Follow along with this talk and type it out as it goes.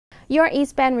Your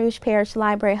East Baton Rouge Parish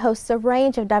Library hosts a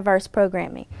range of diverse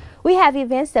programming. We have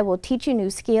events that will teach you new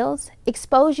skills,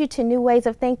 expose you to new ways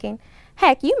of thinking.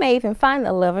 Heck, you may even find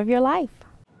the love of your life.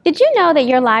 Did you know that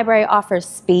your library offers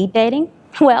speed dating?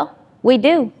 Well, we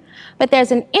do, but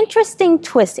there's an interesting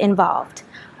twist involved.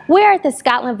 We're at the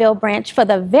Scotlandville branch for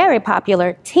the very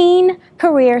popular Teen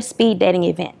Career Speed Dating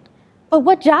event. But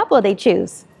what job will they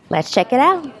choose? Let's check it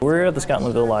out. We're at the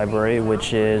Scotlandville Library,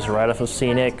 which is right off of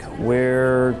Scenic.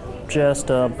 We're just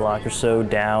a block or so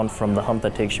down from the hump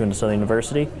that takes you into Southern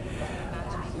University.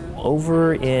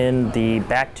 Over in the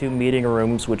back two meeting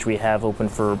rooms, which we have open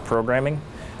for programming,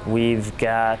 we've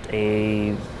got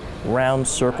a round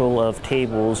circle of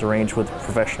tables arranged with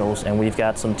professionals, and we've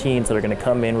got some teens that are going to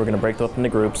come in. We're going to break them up into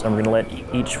groups, and we're going to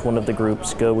let each one of the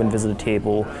groups go and visit a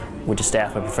table which is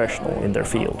staffed by a professional in their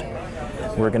field.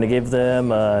 We're going to give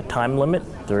them a time limit.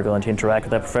 They're going to interact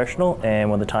with that professional, and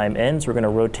when the time ends, we're going to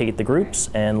rotate the groups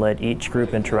and let each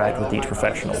group interact with each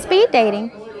professional. Speed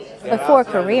dating before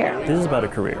career. This is about a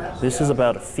career. This is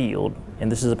about a field, and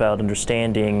this is about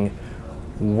understanding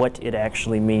what it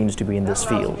actually means to be in this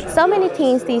field. So many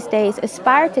teens these days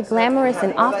aspire to glamorous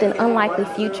and often unlikely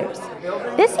futures.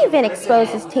 This event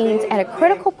exposes teens at a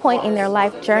critical point in their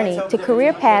life journey to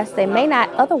career paths they may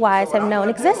not otherwise have known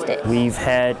existed. We've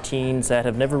had teens that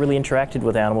have never really interacted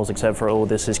with animals except for, oh,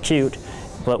 this is cute.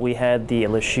 But we had the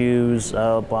LSU's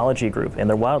biology group and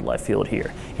their wildlife field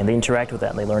here, and they interacted with that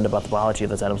and they learned about the biology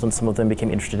of those animals, and some of them became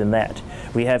interested in that.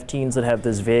 We have teens that have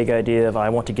this vague idea of, I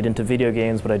want to get into video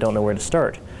games, but I don't know where to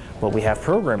start. But we have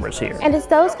programmers here. And it's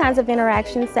those kinds of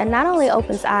interactions that not only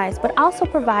opens eyes, but also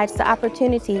provides the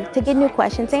opportunity to get new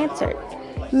questions answered.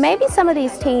 Maybe some of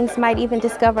these teens might even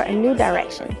discover a new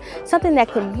direction, something that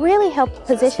could really help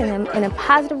position them in a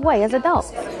positive way as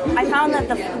adults. I found that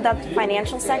the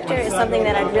financial sector is something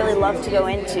that I'd really love to go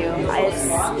into.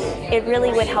 It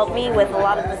really would help me with a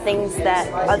lot of the things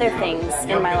other things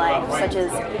in my life, such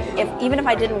as even if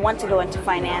I didn't want to go into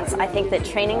finance, I think that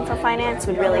training for finance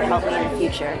would really help me in the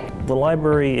future. The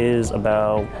library is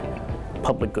about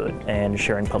public good and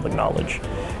sharing public knowledge,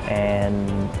 and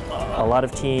a lot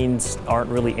of teens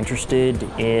aren't really interested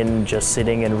in just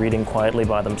sitting and reading quietly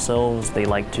by themselves. They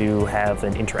like to have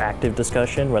an interactive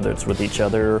discussion, whether it's with each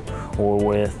other or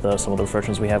with some of the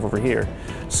professionals we have over here.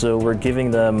 So we're giving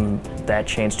them that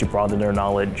chance to broaden their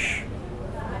knowledge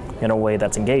in a way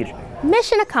that's engaging.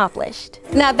 Mission accomplished.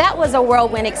 Now that was a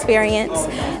whirlwind experience.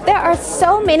 There are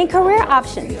so many career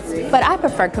options, but I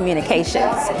prefer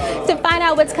communications. To find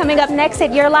out what's coming up next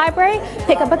at your library,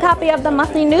 pick up a copy of the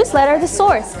monthly newsletter, The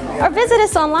Source, or visit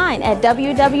us online at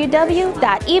www.ebrpl.com.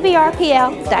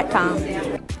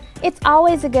 It's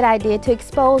always a good idea to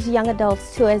expose young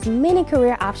adults to as many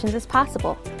career options as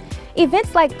possible.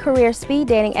 Events like career speed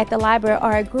dating at the library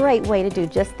are a great way to do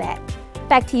just that.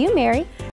 Back to you, Mary.